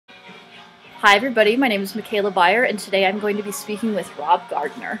Hi everybody, my name is Michaela Beyer, and today I'm going to be speaking with Rob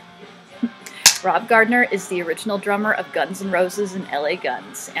Gardner. Rob Gardner is the original drummer of Guns N' Roses and LA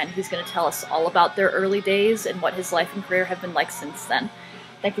Guns, and he's going to tell us all about their early days and what his life and career have been like since then.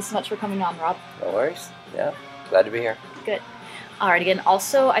 Thank you so much for coming on, Rob. No worries. Yeah, glad to be here. Good. Alright, again,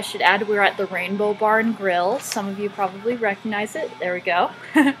 also, I should add we're at the Rainbow Bar and Grill. Some of you probably recognize it. There we go.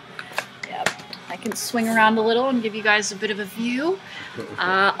 Yep. I can swing around a little and give you guys a bit of a view.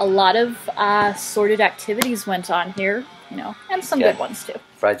 A lot of sorted activities went on here, you know, and some good ones too.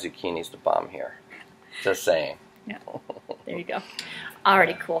 Fried zucchini's the bomb here. Just saying. Yeah. There you go.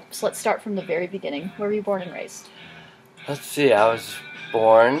 Alrighty, cool. So let's start from the very beginning. Where were you born and raised? Let's see. I was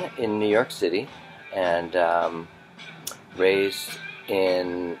born in New York City and raised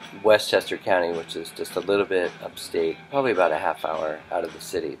in Westchester County, which is just a little bit upstate, probably about a half hour out of the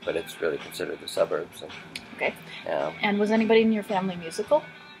city, but it's really considered the suburbs. Okay. Yeah. And was anybody in your family musical?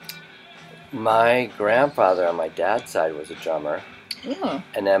 My grandfather on my dad's side was a drummer. Ooh.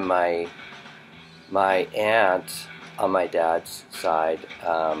 And then my aunt on my dad's side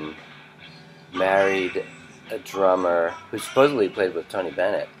married a drummer who supposedly played with Tony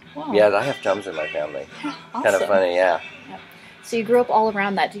Bennett. Wow. Yeah, I have drums in my family. Awesome. Kind of funny, yeah. Yep. So you grew up all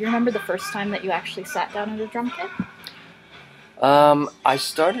around that. Do you remember the first time that you actually sat down at a drum kit? I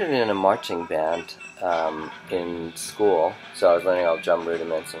started in a marching band in school, so I was learning all drum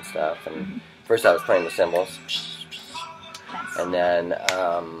rudiments and stuff. And first I was playing the cymbals, Nice. and then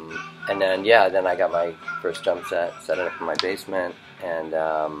I got my first drum set, set it up in my basement, and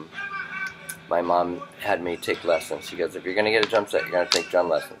my mom had me take lessons. She goes, "If you're gonna get a drum set, you're gonna take drum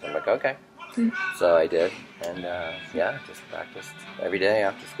lessons." I'm like, "Okay." So I did, and just practiced every day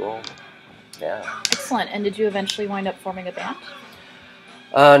after school. Yeah. Excellent. And did you eventually wind up forming a band?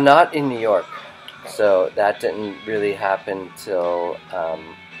 Not in New York, so that didn't really happen till.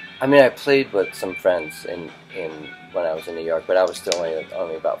 I played with some friends in when I was in New York, but I was still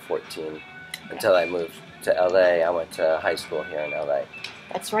only about 14 until I moved to LA. I went to high school here in LA.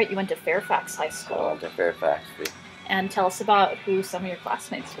 That's right. You went to Fairfax High School. I went to Fairfax. And tell us about who some of your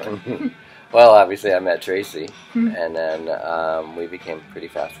classmates were. Well, obviously I met Tracii, and then we became pretty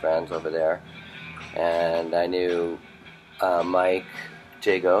fast friends over there. And I knew Mike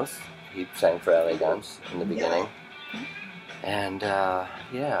Jagos. He sang for LA Guns in the beginning. And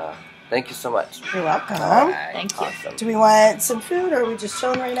yeah, thank you so much. You're welcome. Thank you. Awesome. Do we want some food, or are we just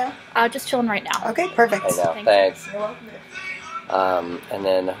chilling right now? Just chilling right now. Okay, perfect. I know. Thank Thanks. You're welcome. And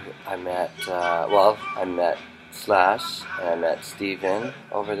then I met Slash, and I met Steven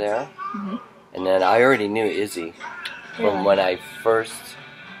over there. And then I already knew Izzy from when I first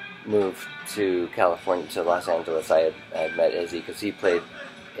moved to California, to Los Angeles. I had met Izzy because he played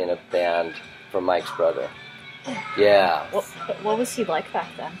in a band for Mike's brother. Yeah. What was he like back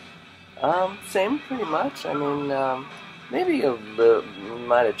then? Same, pretty much. I mean, maybe a little,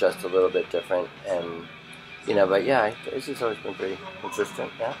 might have just a little bit different, and but yeah, Izzy's always been pretty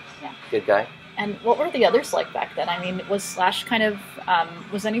consistent. Yeah. Good guy. And what were the others like back then? I mean, was Slash kind of,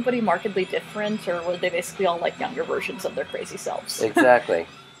 was anybody markedly different, or were they basically all like younger versions of their crazy selves? Exactly.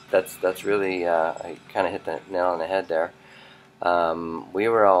 That's really, I kind of hit the nail on the head there.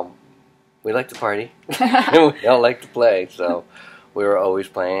 We like to party. We don't like to play, so we were always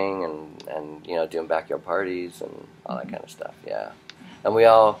playing and doing backyard parties and all that kind of stuff, yeah. And we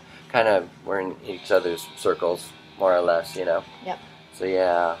all kind of were in each other's circles, more or less, Yep. So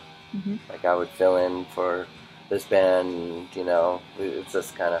yeah. Like I would fill in for this band, it's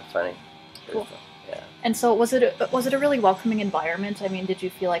just kind of funny. Cool. Yeah. And so was it a really welcoming environment? I mean, did you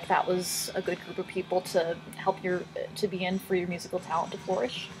feel like that was a good group of people to help to be in for your musical talent to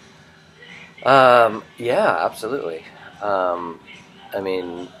flourish? Yeah, absolutely.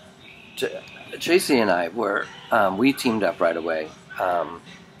 Tracii and I we teamed up right away.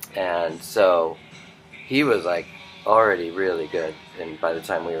 And so he was like already really good, and by the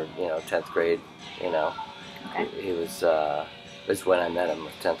time we were 10th grade, Okay. he was when I met him,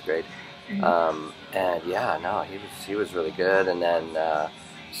 was 10th grade. And yeah, no, he was really good, and then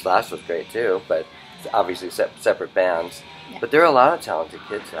Slash was great too, but obviously separate bands. Yeah. But there are a lot of talented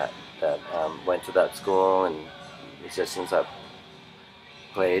kids that went to that school, and musicians that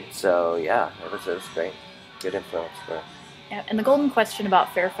played, so yeah, it was great. Good influence for. Yeah, and the golden question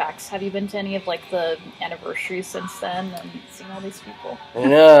about Fairfax, have you been to any of like the anniversaries since then and seen all these people?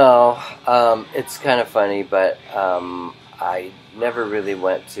 No, it's kind of funny, but I never really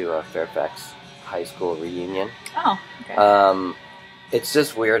went to a Fairfax High School reunion. Oh, okay. It's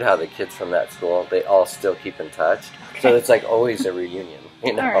just weird how the kids from that school, they all still keep in touch. Okay. So it's like always a reunion.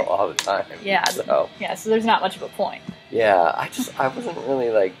 you know, Alright. all the time. Yeah. So So there's not much of a point. yeah, I wasn't really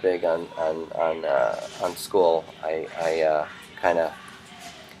like big on school. I kind of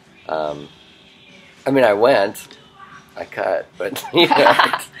I mean I went, I cut, but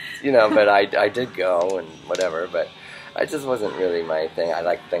but I did go and whatever, but I just wasn't really my thing. I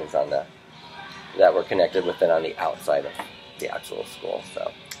liked things that were connected with it on the outside of the actual school.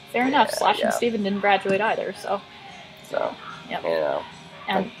 So Fair enough. Slash and Steven didn't graduate either, so. Yep. You know,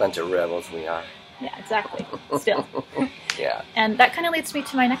 And a bunch of rebels we are. yeah, exactly. Still. Yeah. And that kind of leads me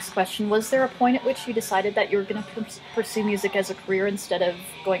to my next question. Was there a point at which you decided that you were going to pursue music as a career instead of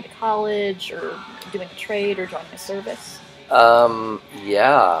going to college or doing a trade or joining a service?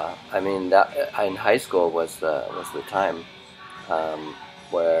 Yeah. I mean, that in high school was the time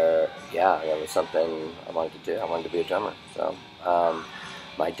where that was something I wanted to do. I wanted to be a drummer. So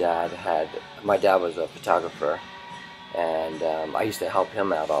my dad was a photographer, and I used to help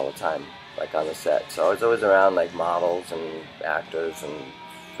him out all the time, like on the set. So I was always around like models and actors and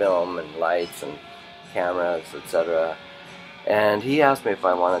film and lights and cameras, etc. And he asked me if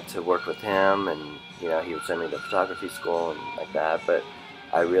I wanted to work with him, and he would send me to photography school and like that. But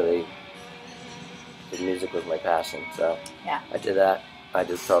the music was my passion, so I did that. I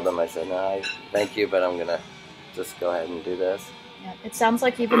just told them, I said, no, thank you, but I'm gonna just go ahead and do this. Yeah, it sounds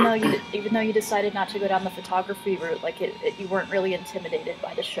like even though you decided not to go down the photography route, like you weren't really intimidated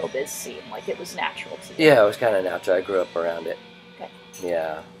by the showbiz scene. Like it was natural to you. Yeah, it was kind of natural. I grew up around it. Okay.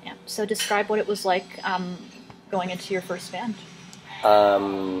 Yeah. Yeah. So describe what it was like going into your first band.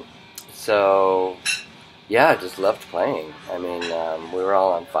 So, I just loved playing. I mean, we were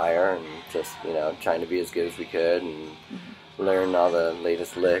all on fire and just trying to be as good as we could and learn all the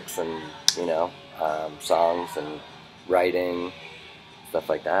latest licks and songs and writing. Stuff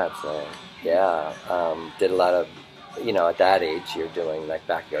like that. So did a lot of at that age you're doing like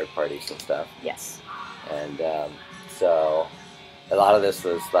backyard parties and stuff. Yes. And so a lot of this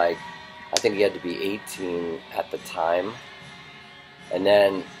was like, I think you had to be 18 at the time, and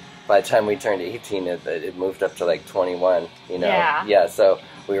then by the time we turned 18 it moved up to like 21. So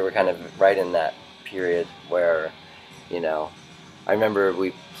we were kind of right in that period where I remember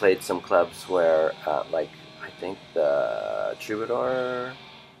we played some clubs where I think the Troubadour.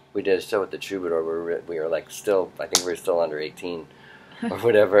 We did a show at the Troubadour where we were like still. I think we were still under 18 or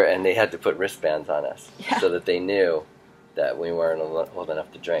whatever, and they had to put wristbands on us so that they knew that we weren't old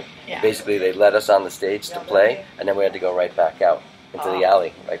enough to drink. Yeah. Basically, they let us on the stage to play, and then we had to go right back out into the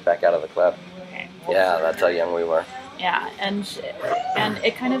alley, right back out of the club. Okay. Yeah, that's how young we were. Yeah, and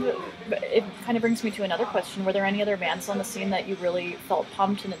it kind of brings me to another question. Were there any other bands on the scene that you really felt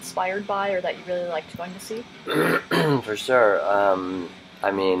pumped and inspired by, or that you really liked going to see? For sure.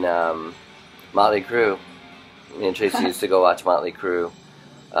 I mean, Motley Crue. Me and Tracy used to go watch Motley Crue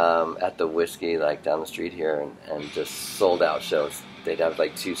at the Whiskey, like down the street here, and just sold out shows. They'd have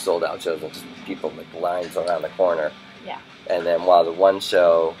like 2 sold out shows and just people like lines around the corner. Yeah. And then while the one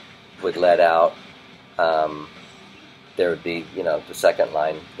show would let out, there would be, the second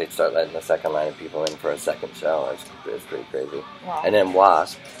line. They'd start letting the second line of people in for a second show. It was pretty crazy. Wow. And then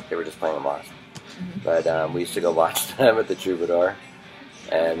Wasp, they were just playing Wasp. Mm-hmm. But we used to go watch them at the Troubadour.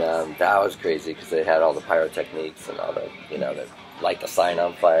 And that was crazy because they had all the pyrotechniques and all the, they light the sign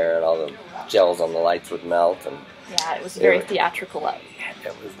on fire and all the gels on the lights would melt. And yeah, it was very theatrical.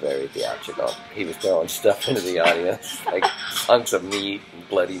 It was very theatrical. He was throwing stuff into the audience, like hunks of meat and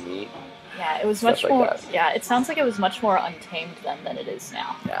bloody meat. Yeah, it was much more. Yeah, it sounds like it was much more untamed then than it is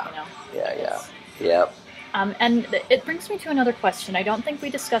now. Yeah. Yep. And it brings me to another question. I don't think we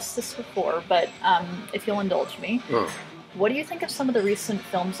discussed this before, but if you'll indulge me, what do you think of some of the recent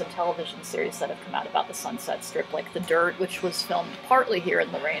films and television series that have come out about the Sunset Strip, like The Dirt, which was filmed partly here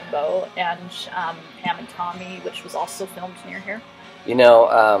in the Rainbow, and Pam and Tommy, which was also filmed near here?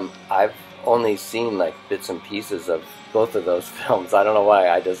 I've only seen like bits and pieces of both of those films. I don't know why.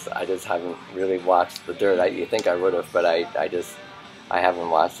 I just haven't really watched The Dirt. You think I would have, but I haven't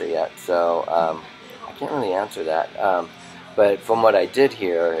watched it yet. So I can't really answer that. But from what I did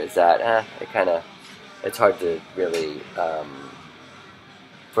hear is that it's hard to really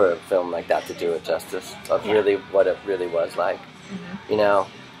for a film like that to do it justice of really what it really was like.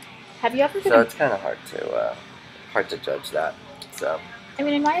 Mm-hmm. Have you ever been? So it's kind of hard to judge that. So. I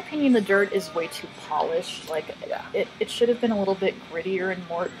mean, in my opinion, The Dirt is way too polished. Like, it should have been a little bit grittier and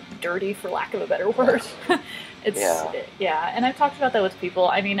more dirty, for lack of a better word. And I've talked about that with people.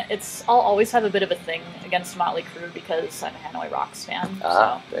 I mean, I'll always have a bit of a thing against Motley Crue because I'm a Hanoi Rocks fan.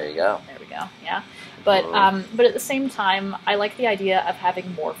 There you go. There we go. go. Yeah, but at the same time, I like the idea of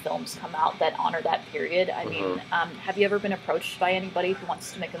having more films come out that honor that period. I mean, have you ever been approached by anybody who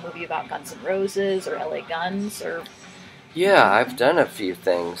wants to make a movie about Guns N' Roses or LA Guns or? Yeah, I've done a few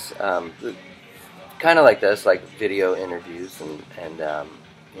things, kind of like this, like video interviews and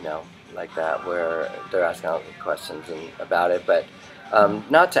you know, like that, where they're asking all the questions about it, but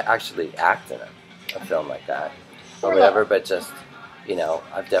not to actually act in a film like that or whatever, but just, you know,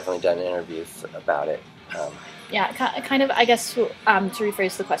 I've definitely done interviews about it. Yeah, kind of, I guess, to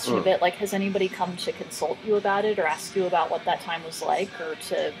rephrase the question a bit, like, has anybody come to consult you about it or ask you about what that time was like, or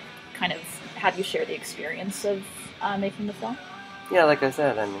to kind of have you share the experience of making the film? Yeah, like I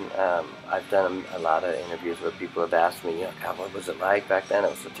said, I mean, I've done a lot of interviews where people have asked me, you know, God, what was it like back then? It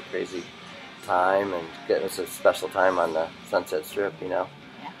was such a crazy time, and it was a special time on the Sunset Strip, you know?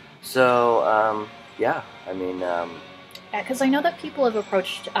 Yeah. So, yeah, I mean... yeah, because I know that people have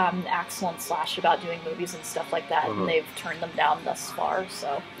approached Axl and Slash about doing movies and stuff like that, and they've turned them down thus far,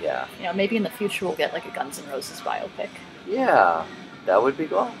 so... Yeah. You know, maybe in the future we'll get, like, a Guns N' Roses biopic. Yeah, that would be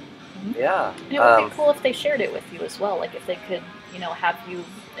cool. Yeah. And it would be cool if they shared it with you as well, like if they could, you know, have you,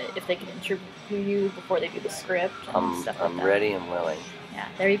 if they could interview you before they do the script and stuff like that. I'm ready and willing. Yeah,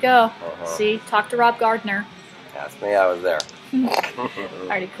 there you go. See, talk to Rob Gardner. Ask me, I was there.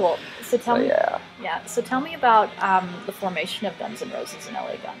 Alrighty, cool. So tell me, so tell me about the formation of Guns N' Roses and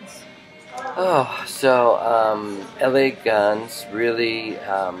LA Guns. Oh, so LA Guns really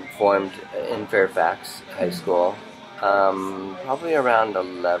formed in Fairfax High School. Probably around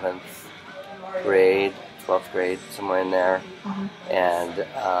 11th grade, 12th grade, somewhere in there, and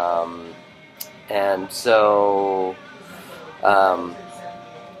so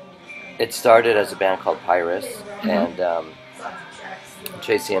it started as a band called Pyrus, and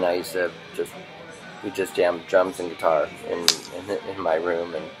Tracy and I used to just jam drums and guitar in my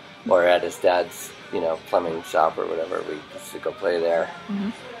room, or at his dad's, you know, plumbing shop or whatever. We used to go play there.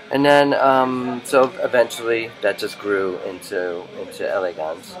 And then, so eventually that just grew into LA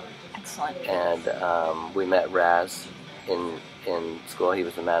Guns. Excellent. And we met Raz in school. He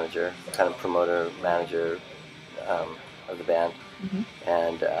was the manager, kind of promoter, manager of the band.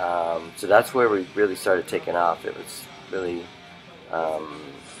 And so that's where we really started taking off. It was really,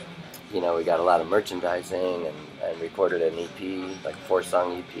 you know, we got a lot of merchandising and recorded an EP, like a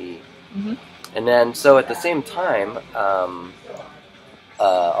 4-song EP. And then, so at the same time,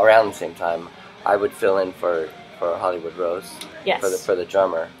 around the same time, I would fill in for Hollywood Rose, for the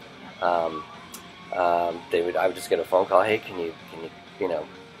drummer. I would just get a phone call. Hey, can you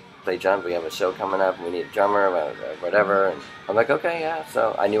play drums? We have a show coming up. We need a drummer, or whatever. And I'm like, okay, yeah.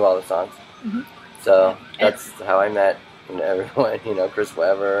 So I knew all the songs. So that's how I met everyone. You know, Chris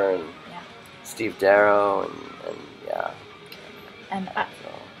Webber and Steve Darrow, and yeah. And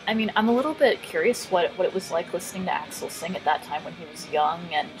I mean, I'm a little bit curious what it was like listening to Axl sing at that time when he was young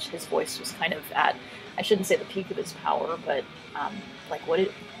and his voice was kind of at, I shouldn't say the peak of his power, but like what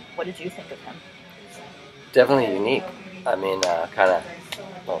did you think of him? Definitely unique. I mean, kind of,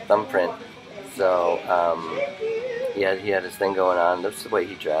 well, thumbprint. So he had his thing going on. That's the way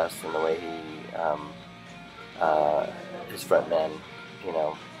he dressed and the way he his frontman, you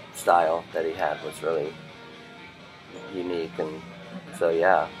know, style that he had was really unique. And so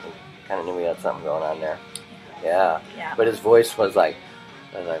yeah, we kind of knew we had something going on there. Yeah. But his voice was like,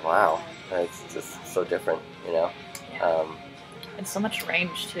 I was like, wow, it's just so different, you know. And so much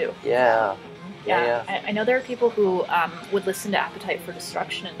range too. Yeah. I know there are people who would listen to Appetite for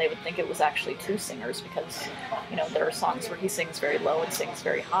Destruction and they would think it was actually two singers because, you know, there are songs where he sings very low and sings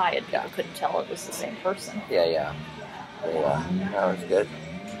very high and people couldn't tell it was the same person. Yeah. That was good.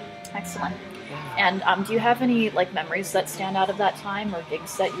 Excellent. And do you have any like memories that stand out of that time or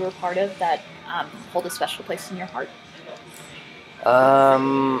gigs that you were part of that hold a special place in your heart?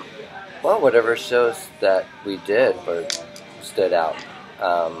 Well, whatever shows that we did stood out.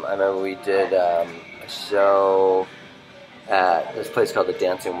 I remember we did a show at this place called the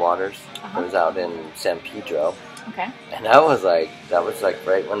Dancing Waters. It was out in San Pedro. Okay. And that was like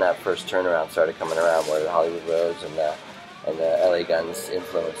right when that first turnaround started coming around, where the Hollywood Rose and the LA Guns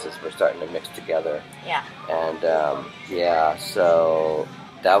influences were starting to mix together. Yeah. And so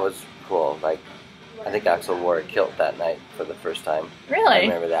that was cool. Like, I think Axl wore a kilt that night for the first time. Really? I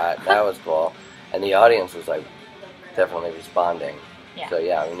remember that. That was cool. And the audience was like definitely responding. Yeah. So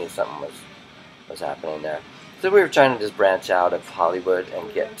yeah, we knew something was happening there. So we were trying to just branch out of Hollywood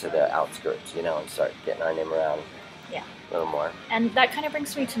and get to the outskirts, you know, and start getting our name around Yeah. A little more. And that kind of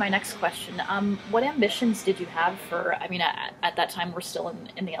brings me to my next question. What ambitions did you have for, I mean, at that time we're still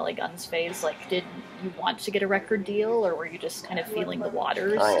in the LA Guns phase. Like, did you want to get a record deal, or were you just kind of feeling the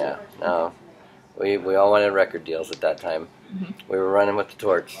waters? Oh, yeah. No. We all wanted record deals at that time. Mm-hmm. We were running with the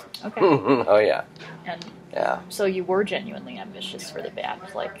torch. Okay. Oh, yeah. And yeah. So you were genuinely ambitious for the band,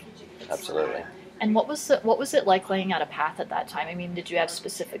 like. Absolutely. And what was it like laying out a path at that time? I mean, did you have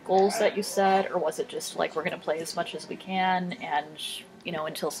specific goals that you set, or was it just like, we're going to play as much as we can, and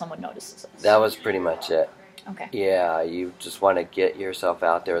until someone notices us? That was pretty much it. Okay. Yeah, you just want to get yourself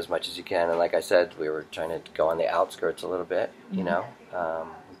out there as much as you can, and like I said, we were trying to go on the outskirts a little bit. We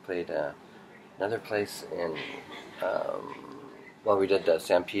played another place in. We did the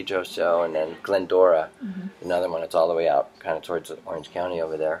San Pedro show, and then Glendora, another one. It's all the way out, kind of towards Orange County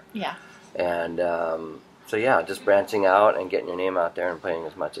over there. Yeah. And just branching out and getting your name out there and playing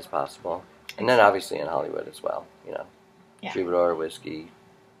as much as possible. And then obviously in Hollywood as well, Yeah. Troubadour, Whiskey,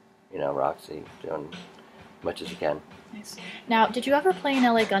 Roxy, doing as much as you can. Nice. Now, did you ever play in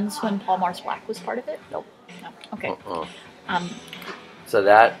LA Guns when Paul Mars Black was part of it? Nope. No. Okay. So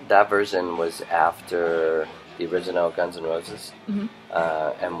that version was after the original Guns N' Roses,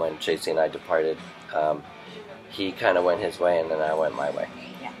 and when Tracii and I departed, he kind of went his way, and then I went my way.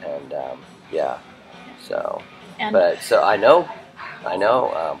 Yeah. And so I know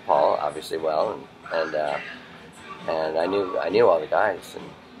Paul obviously well, and I knew all the guys, and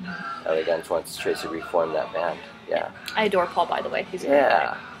LA Guns once Tracii reformed that band. Yeah. I adore Paul, by the way. He's a great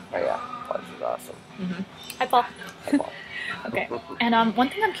guy. Oh yeah, Paul is awesome. Hi, Paul. Hi, Paul. Okay. And one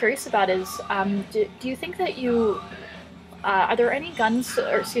thing I'm curious about is, do you think that are there any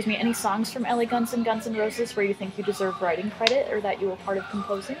any songs from LA Guns and Guns N' Roses where you think you deserve writing credit, or that you were part of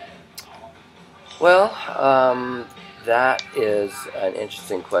composing? Well, that is an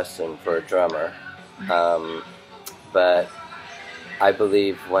interesting question for a drummer. But I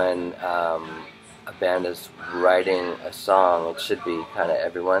believe when a band is writing a song, it should be kind of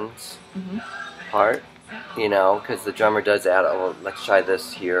everyone's part, because the drummer does add, let's try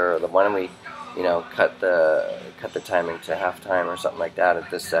this here, or why don't we, cut the timing to halftime or something like that at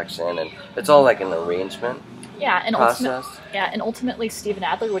this section, and it's all like an arrangement. Yeah, and process. Ultimately, Steven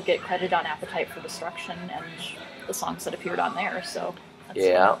Adler would get credit on Appetite for Destruction and the songs that appeared on there. So that's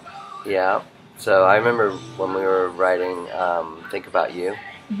yeah. So I remember when we were writing "Think About You,"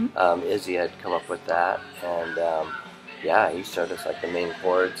 Izzy had come up with that, and he showed us like the main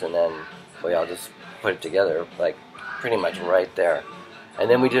chords, and then we all just put it together, like pretty much right there. And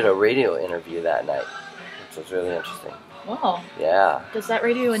then we did a radio interview that night, which was really interesting. Wow. Yeah. Does that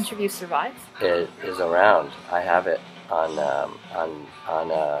radio interview survive? It is around. I have it on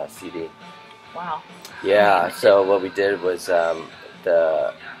CD. Wow. Yeah. So what we did was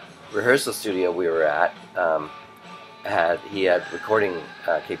the rehearsal studio we were at he had recording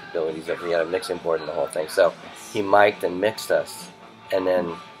capabilities. He had a mixing board and the whole thing. So he mic'd and mixed us, and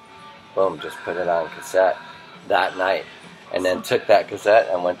then boom, just put it on cassette that night, and then took that cassette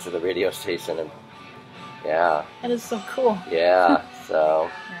and went to the radio station and. Yeah. That is so cool. Yeah.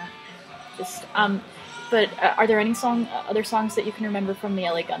 So. Yeah. Just but are there any other songs that you can remember from the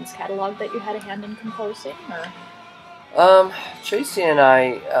LA Guns catalog that you had a hand in composing, or? Tracii and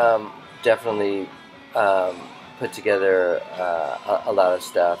I definitely put together a lot of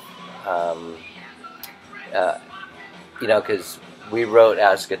stuff. Because we wrote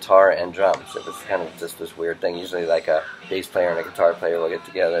as guitar and drums. It was kind of just this weird thing. Usually, like a bass player and a guitar player will get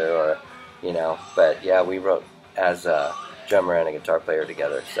together, or. But yeah, we wrote as a drummer and a guitar player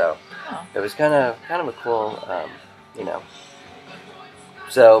together, so it was kind of a cool,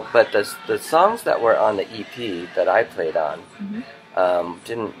 So, but the songs that were on the EP that I played on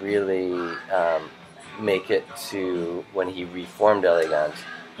didn't really make it to when he reformed LA Guns.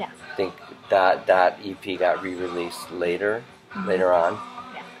 Yeah. I think that EP got re-released later on,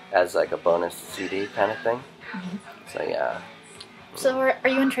 as like a bonus CD kind of thing. So yeah. So are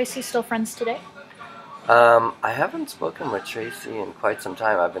you and Tracii still friends today? I haven't spoken with Tracii in quite some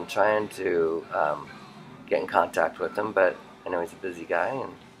time. I've been trying to get in contact with him, but I know he's a busy guy,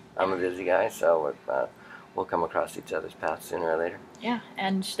 and I'm a busy guy, so we'll come across each other's paths sooner or later. Yeah,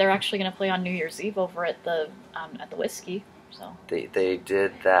 and they're actually going to play on New Year's Eve over at the Whiskey. So they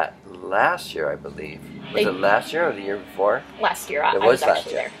did that last year, I believe. Was it last year or the year before? Last year. I was last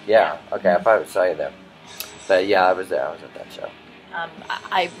year. There. Yeah. Okay. I probably saw you there. But yeah, I was there. I was at that show.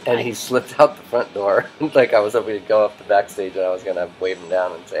 He slipped out the front door. Like I was hoping to go up the backstage, and I was gonna wave him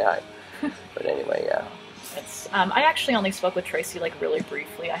down and say hi. But anyway, yeah. It's I actually only spoke with Tracii like really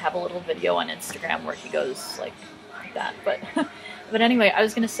briefly. I have a little video on Instagram where he goes like that, but But anyway, I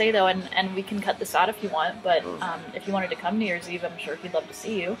was going to say, though, and we can cut this out if you want, but if you wanted to come New Year's Eve, I'm sure he'd love to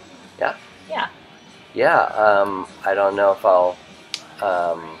see you. Yeah. Yeah. Yeah, I don't know if I'll,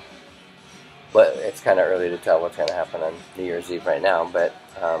 but it's kind of early to tell what's going to happen on New Year's Eve right now, but,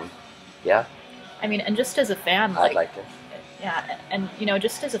 yeah. I mean, and just as a fan, I'd like to. Yeah, and, you know,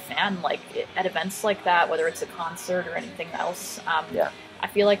 just as a fan, like, at events like that, whether it's a concert or anything else, I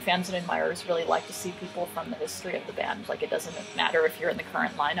feel like fans and admirers really like to see people from the history of the band. Like, it doesn't matter if you're in the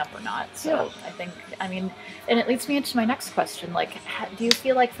current lineup or not. So I think, I mean, and it leads me into my next question. Like, do you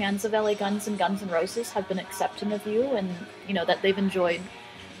feel like fans of LA Guns and Guns N' Roses have been accepting of you and, you know, that they've enjoyed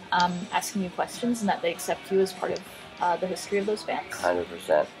asking you questions and that they accept you as part of the history of those bands?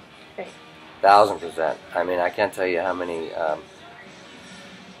 100%. Great. 1,000%. I mean, I can't tell you how many,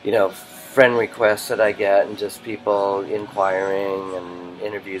 you know, friend requests that I get and just people inquiring and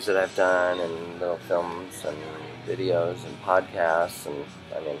interviews that I've done and little films and videos and podcasts and,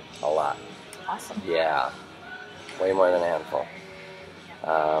 I mean, a lot. Awesome. Yeah. Way more than a handful.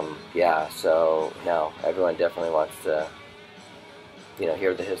 Yeah, so, no, everyone definitely wants to, you know,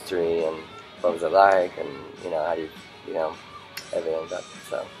 hear the history and what was it like and, you know, how do you know, everything's up,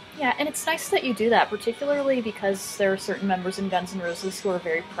 so. Yeah, and it's nice that you do that, particularly because there are certain members in Guns N' Roses who are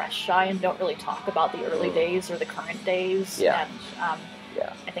very press shy and don't really talk about the early days or the current days. Yeah. And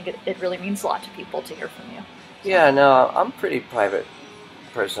I think it really means a lot to people to hear from you. So. Yeah, no, I'm a pretty private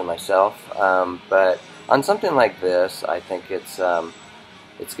person myself, but on something like this, I think it's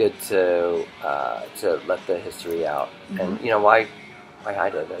good to let the history out. Mm-hmm. And, you know, why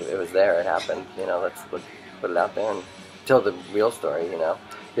hide it? It was there, it happened. You know, let's put it out there and tell the real story, you know.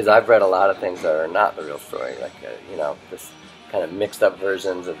 Because I've read a lot of things that are not the real story, like, you know, this kind of mixed up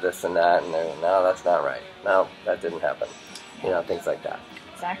versions of this and that, and no, that's not right. No, that didn't happen. You know, things like that.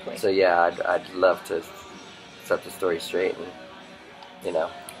 Exactly. So, yeah, I'd love to set the story straight and, you know,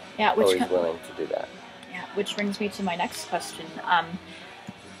 always willing to do that. Yeah, which brings me to my next question.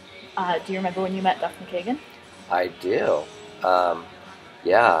 Do you remember when you met Duff McKagan? I do.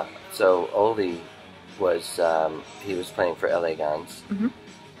 Yeah, so Oldie was, he was playing for LA Guns. Mm-hmm.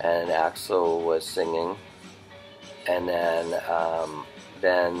 And Axl was singing, and then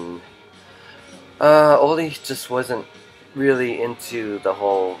Oldie just wasn't really into the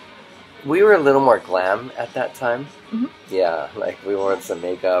whole. We were a little more glam at that time. Mm-hmm. Yeah, like we wore some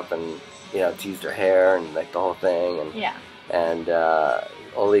makeup and, you know, teased her hair and like the whole thing. And and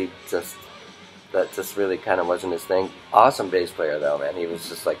Oldie that just really kind of wasn't his thing. Awesome bass player though, man. He was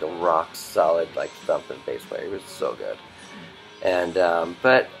just like a rock solid, like thumping bass player. He was so good. And,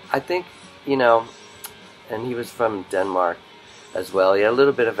 but I think, you know, and he was from Denmark as well. He had a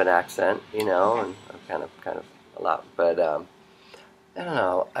little bit of an accent, you know, and kind of a lot. But, I don't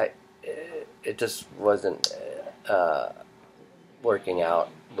know, it just wasn't, working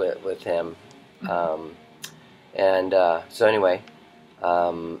out with him. So anyway,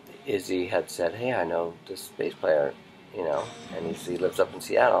 Izzy had said, hey, I know this bass player, you know, and he lives up in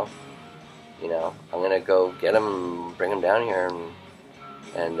Seattle. You know, I'm going to go get him and bring him down here,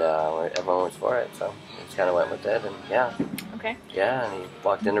 and everyone was for it, so I just kind of went with it, and yeah. Okay. Yeah, and he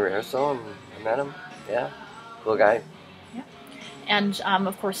walked into rehearsal, and I met him. Yeah, cool guy. Yeah. And,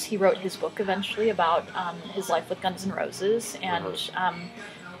 of course, he wrote his book eventually about his life with Guns N' Roses, and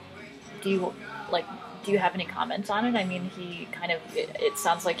do you have any comments on it? I mean, he kind of, it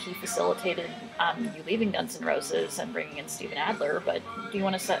sounds like he facilitated you leaving Guns N' Roses and bringing in Steven Adler, but do you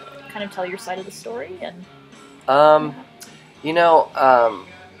want to kind of tell your side of the story? And you know,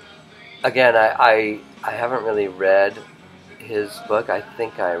 again, I haven't really read his book. I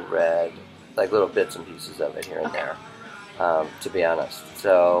think I read like little bits and pieces of it here and there, to be honest.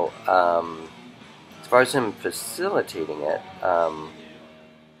 So as far as him facilitating it,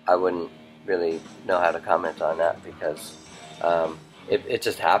 I wouldn't really know how to comment on that because it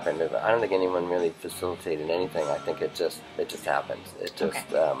just happened. I don't think anyone really facilitated anything. I think it just happened. It just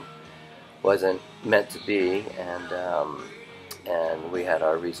wasn't meant to be, and we had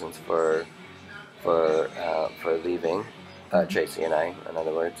our reasons for leaving, Tracy and I, in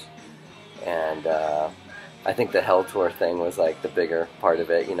other words, and I think the Hell Tour thing was like the bigger part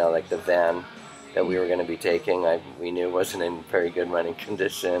of it. You know, like the van that we were going to be taking, we knew wasn't in very good running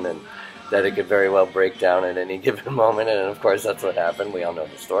condition, and that it could very well break down at any given moment, and of course that's what happened. We all know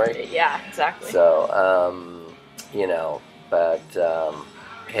the story. Yeah, exactly. So, you know, but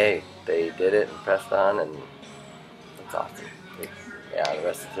hey, they did it and pressed on, and it's awesome. The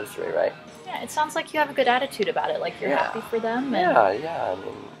rest is history, right? Yeah, it sounds like you have a good attitude about it, like you're happy for them. And Yeah, I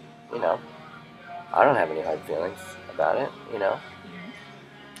mean, you know, I don't have any hard feelings about it, you know.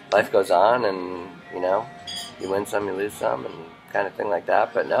 Life goes on, and, you know, you win some, you lose some, and kind of thing like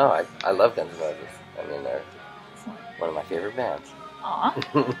that. But no, I love Guns N' Roses. I mean, they're one of my favorite bands. Aw,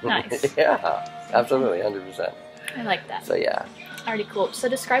 nice. Yeah, absolutely, 100%. I like that. So yeah. Alrighty, cool. So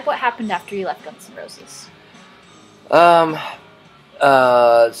describe what happened after you left Guns N' Roses.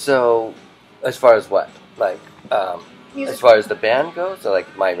 So as far as what? Like, as far as the band goes, or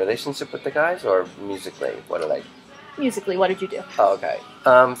like my relationship with the guys, or musically, what did I... Musically, what did you do? Oh, okay.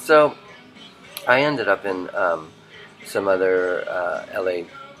 So I ended up in some other LA,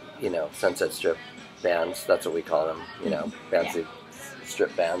 Sunset Strip bands. That's what we call them, fancy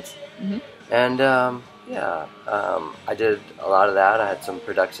strip bands. Mm-hmm. And I did a lot of that. I had some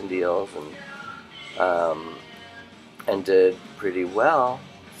production deals and did pretty well.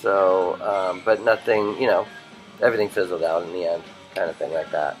 So, but nothing, everything fizzled out in the end, kind of thing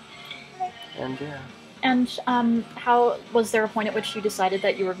like that. And yeah. And how was there a point at which you decided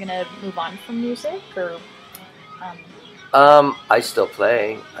that you were going to move on from music, or? I still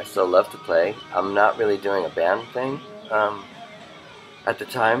play. I still love to play. I'm not really doing a band thing at the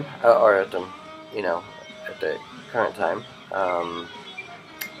time, or at the, at the current time.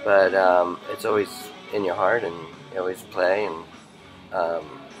 But it's always in your heart, and you always play, and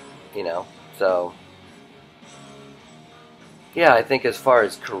so. Yeah, I think as far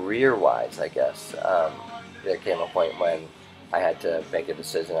as career-wise, I guess, there came a point when I had to make a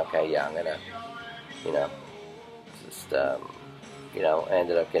decision. Okay, yeah, I'm gonna, just, I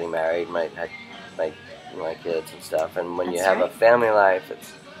ended up getting married, had my kids and stuff. And when you have a family life,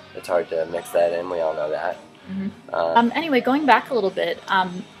 it's hard to mix that in. We all know that. Mm-hmm. Anyway, going back a little bit,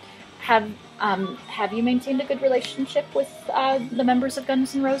 have you maintained a good relationship with the members of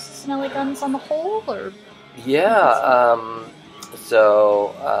Guns N' Roses and LA Guns on the whole, or? Yeah.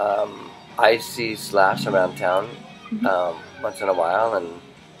 So I see Slash around town once in a while, and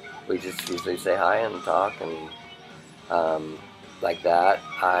we just usually say hi and talk and like that.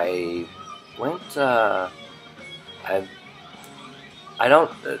 I went. I don't.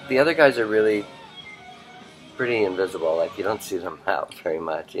 The other guys are really pretty invisible. Like, you don't see them out very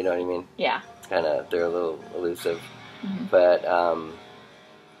much. You know what I mean? Yeah. They're a little elusive, mm-hmm. but I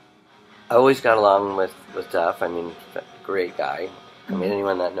always got along with Duff. I mean, great guy. I mean,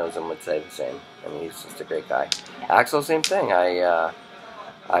 anyone that knows him would say the same. I mean, he's just a great guy. Yeah. Axel, same thing. I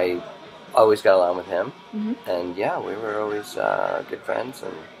always got along with him, and yeah, we were always good friends.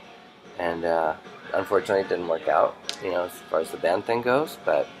 And unfortunately, it didn't work out, as far as the band thing goes.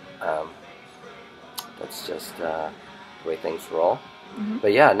 But that's just the way things roll. Mm-hmm.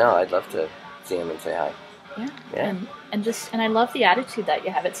 But yeah, no, I'd love to see him and say hi. Yeah. And I love the attitude that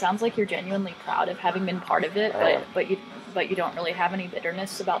you have. It sounds like you're genuinely proud of having been part of it, but you don't really have any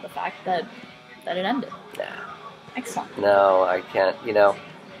bitterness about the fact that it ended. Yeah. Excellent. No, I can't.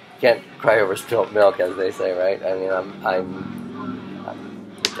 Can't cry over spilt milk, as they say, right? I mean,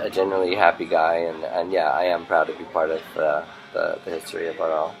 I'm a genuinely happy guy, and yeah, I am proud to be part of the history of it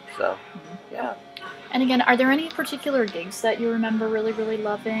all. So, yeah. And again, are there any particular gigs that you remember really, really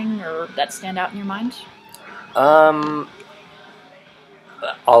loving, or that stand out in your mind? All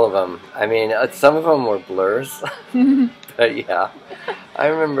of them. I mean, some of them were blurs, but yeah. I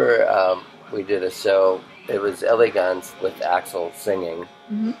remember we did a show. It was LA Guns with Axl singing,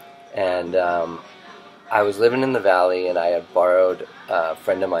 and I was living in the Valley, and I had borrowed a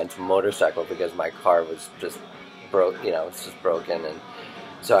friend of mine's motorcycle because my car was just broke. It's just broken, and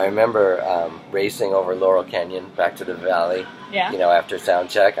so I remember racing over Laurel Canyon back to the Valley. Yeah. After sound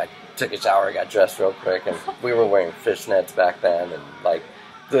check, I took a shower, got dressed real quick, and we were wearing fishnets back then, and like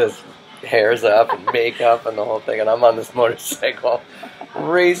this hair's up and makeup and the whole thing, and I'm on this motorcycle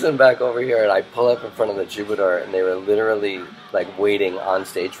racing back over here, and I pull up in front of the Troubadour, and they were literally like waiting on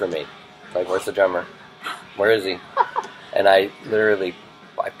stage for me. Like, where's the drummer? Where is he? And I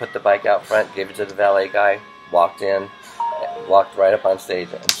put the bike out front, gave it to the valet guy, walked right up on stage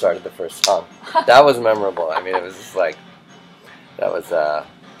and started the first song. That was memorable. I mean, it was just like, that was a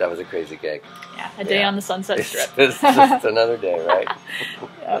crazy gig. Yeah, a day on the Sunset Strip. It's just another day, right?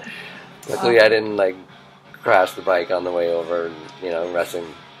 Yep. Luckily, I didn't crash the bike on the way over, and rushing,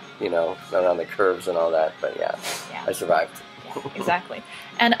 around the curves and all that. But yeah. I survived. Yeah, exactly.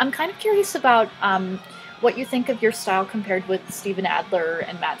 And I'm kind of curious about what you think of your style compared with Steven Adler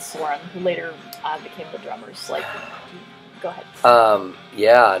and Matt Sorum, who later became the drummers. Like, go ahead.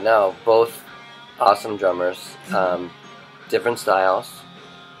 Yeah, no, both awesome drummers. Different styles,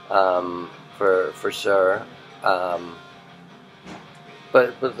 for sure.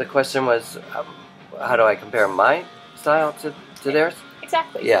 But the question was, how do I compare my style to theirs?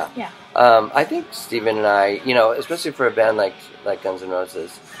 Exactly. Yeah. I think Steven and I, especially for a band like Guns N'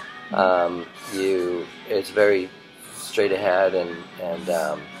 Roses, it's very straight ahead, and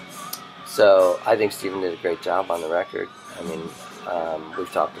so I think Stephen did a great job on the record. I mean,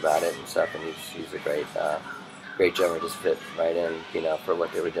 we've talked about it and stuff, and he's a great drummer, just fit right in, for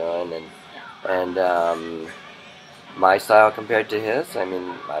what they were doing, and my style compared to his. I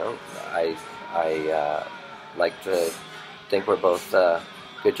mean, I like to think we're both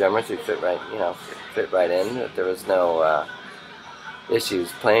good drummers who fit right in. There was no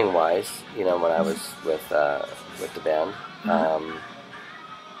issues playing wise, when I was with the band.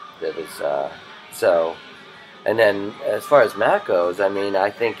 It was so. And then, as far as Matt goes, I mean, I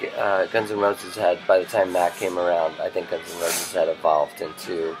think Guns N' Roses by the time Matt came around, I think Guns N' Roses had evolved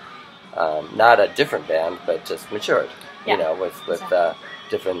into not a different band, but just matured, with exactly.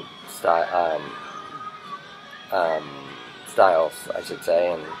 Different styles, I should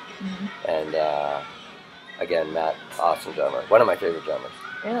say, and again, Matt, awesome drummer, one of my favorite drummers.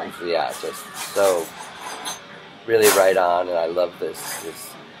 Really? Yeah, just so really right on, and I love his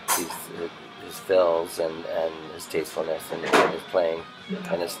fills and his tastefulness and his playing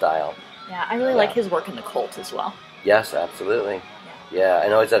and his style. Yeah, I really like his work in the Cult as well. Yes, absolutely. Yeah,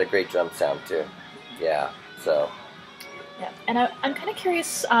 and always had a great drum sound too. Yeah, so. Yeah, and I'm kind of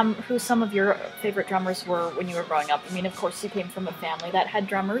curious who some of your favorite drummers were when you were growing up. I mean, of course, you came from a family that had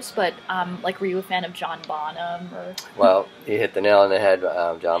drummers, but were you a fan of John Bonham? Or? Well, you hit the nail on the head.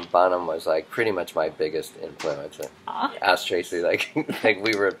 John Bonham was pretty much my biggest influence. Ask Tracy,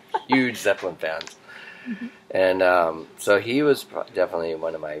 we were huge Zeppelin fans, and so he was definitely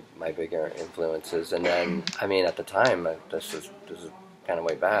one of my bigger influences. And then, I mean, at the time, this is kind of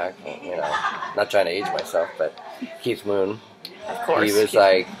way back, not trying to age myself, but Keith Moon, of course, he was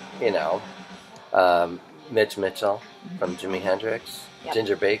Mitch Mitchell from Jimi Hendrix,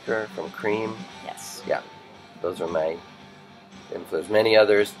 Ginger Baker from Cream. Yes. Yeah, those were my influence. Many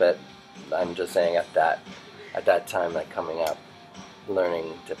others, but I'm just saying at that time, coming up,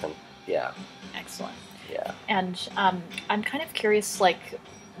 learning different. Yeah. Excellent. Yeah. And I'm kind of curious,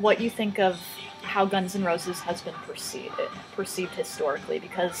 what you think of how Guns N' Roses has been perceived historically,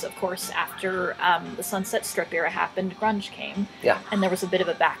 because of course after the Sunset Strip era happened, grunge came, and there was a bit of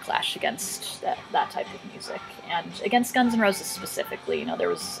a backlash against that type of music, and against Guns N' Roses specifically. There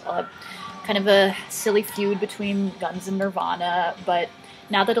was kind of a silly feud between Guns and Nirvana, but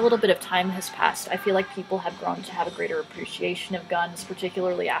now that a little bit of time has passed, I feel like people have grown to have a greater appreciation of Guns,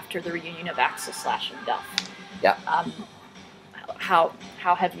 particularly after the reunion of Axl, Slash, and Duff. Yeah. How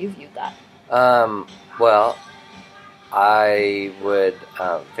have you viewed that? Well, I would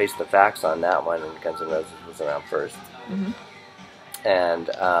face the facts on that one, and Guns N' Roses was around first. And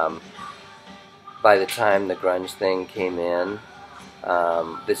by the time the grunge thing came in,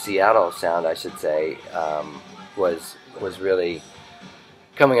 the Seattle sound, I should say, was really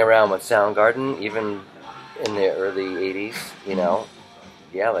coming around with Soundgarden, even in the early 80s,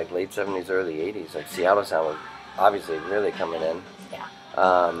 late 70s, early 80s. Seattle sound was obviously really coming in. Yeah.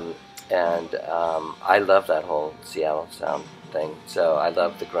 And I love that whole Seattle sound thing. So I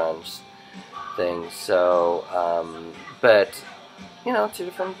love the grunge thing. So, but, two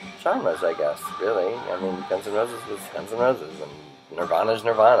different genres, I guess, really. I mean, Guns N' Roses was Guns N' Roses, and Nirvana's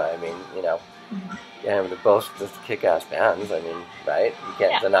Nirvana. I mean, and they're both just kick-ass bands. I mean, right? You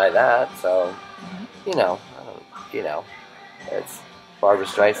can't deny that. So, it's Barbra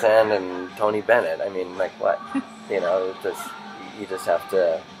Streisand and Tony Bennett. I mean, what? You just have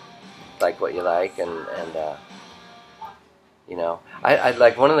to like what you like, and I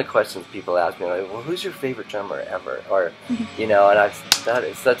like one of the questions people ask me, well, who's your favorite drummer ever? Or, and that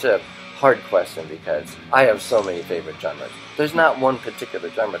is such a hard question because I have so many favorite drummers. There's not one particular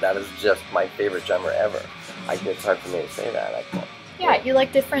drummer that is just my favorite drummer ever. It's hard for me to say that. You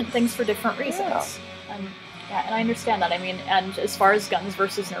like different things for different reasons. Yeah, and I understand that. I mean, and as far as Guns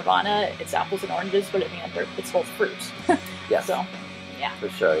versus Nirvana, it's apples and oranges, but in the end, it's both fruit. Yes. So, yeah. For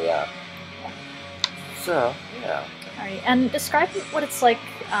sure, yeah. So, yeah. All right, and describe what it's like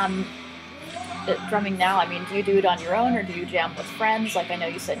drumming now. I mean, do you do it on your own, or do you jam with friends? I know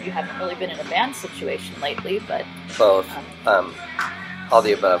you said you haven't really been in a band situation lately, but... Both. All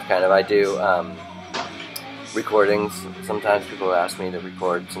the above, kind of. I do recordings. Sometimes people ask me to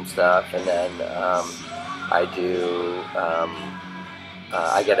record some stuff, and then I do...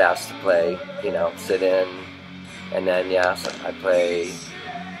 I get asked to play, sit in, and then, yes, I play...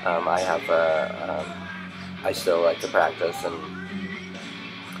 I still like to practice and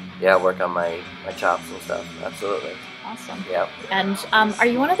work on my chops and stuff. Absolutely. Awesome. Yeah. And are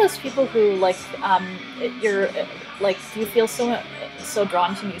you one of those people who you're do you feel so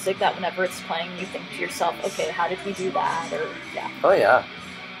drawn to music that whenever it's playing you think to yourself, okay, how did he do that? Or Oh yeah.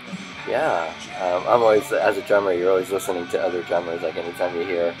 Yeah, I'm always, as a drummer, you're always listening to other drummers, like anytime you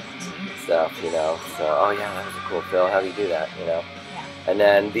hear stuff, you know, so, oh yeah, that was a cool fill, how do you do that, you know? Yeah. And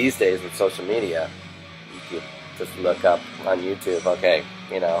then these days with social media, you could just look up on YouTube, okay,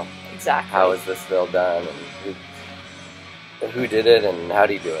 you know, Exactly. how is this fill done, and who did it, and how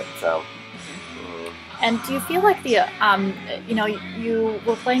do you do it, so. And do you feel like the, you know, you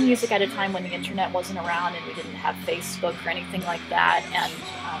were playing music at a time when the internet wasn't around and we didn't have Facebook or anything like that, and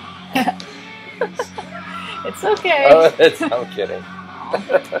it's okay. Oh, I'm kidding.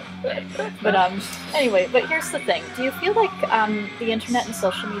 But anyway, but here's the thing. Do you feel like the internet and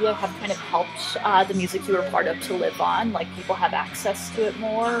social media have kind of helped the music you were part of to live on? Like people have access to it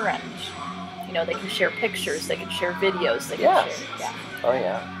more, and you know they can share pictures, they can share videos, they can share. Yeah. Oh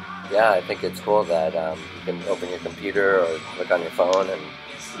yeah. Yeah, I think it's cool that you can open your computer or look on your phone and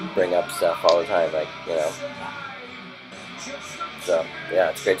bring up stuff all the time, like, you know. So,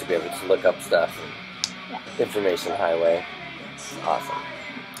 yeah, it's great to be able to look up stuff and information highway. It's awesome.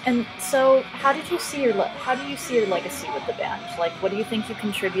 And so, how do you see your legacy with the band? Like, what do you think you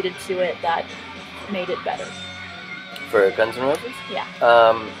contributed to it that made it better? For Guns N' Roses? Yeah.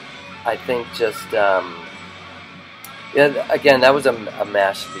 I think just... yeah, again, that was a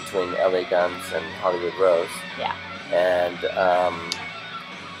mash between LA Guns and Hollywood Rose. Yeah. And,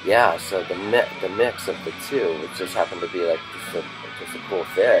 yeah, so the mix of the two, it just happened to be like just a cool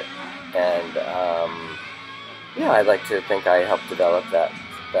fit. And, yeah, I'd like to think I helped develop that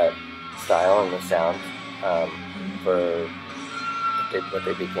style and the sound for what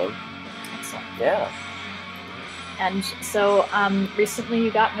they became. Excellent. Yeah. And so recently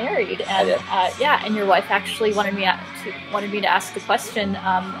you got married, and and your wife actually wanted me to ask the question: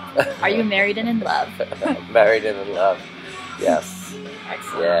 are you married and in love? Married and in love, yes.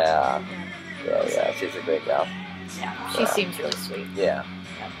 Excellent. Yeah. She's a great gal. Yeah, she seems really sweet. Yeah.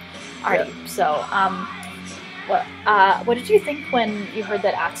 Alrighty. So, what did you think when you heard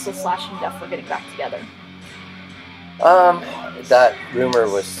that Axl, Slash, and Duff were getting back together? That rumor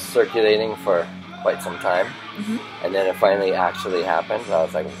was circulating for quite some time. Mm-hmm. And then it finally actually happened. I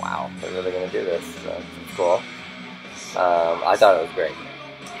was like, wow, they're really going to do this. So it's cool. I thought it was great.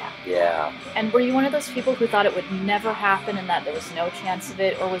 Yeah. And were you one of those people who thought it would never happen and that there was no chance of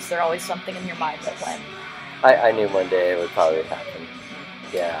it, or was there always something in your mind that went? I knew one day it would probably happen.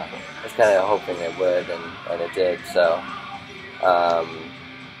 Yeah. I was kind of hoping it would, and it did. So,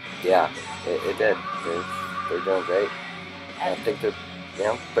 yeah, it did. They're doing great. I think they're, you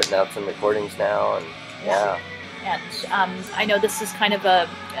know, putting out some recordings now, and yeah. And I know this is kind of an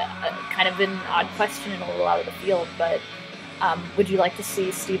odd question and a little out of the field, but would you like to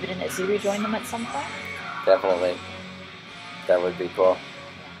see Steven and Izzy rejoin them at some point? Definitely. That would be cool.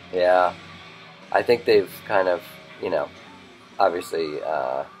 Yeah. I think they've kind of, you know, obviously,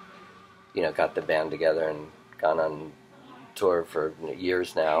 you know, got the band together and gone on tour for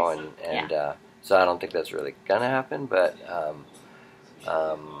years now, and so I don't think that's really gonna happen, but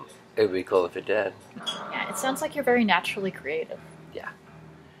it would be cool if it did. Yeah, it sounds like you're very naturally creative. Yeah,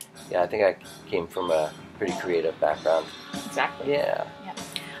 I think I came from a pretty creative background. Exactly. Yeah.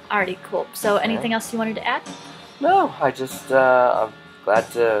 Alrighty, cool. So anything else you wanted to add? No, I just, I'm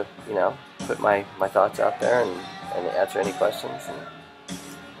glad to, you know, put my thoughts out there and answer any questions. And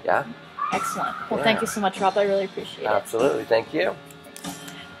yeah. Excellent. Well, thank you so much, Rob. I really appreciate it. Absolutely. Thank you.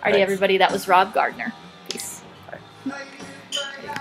 Alrighty, everybody. That was Rob Gardner.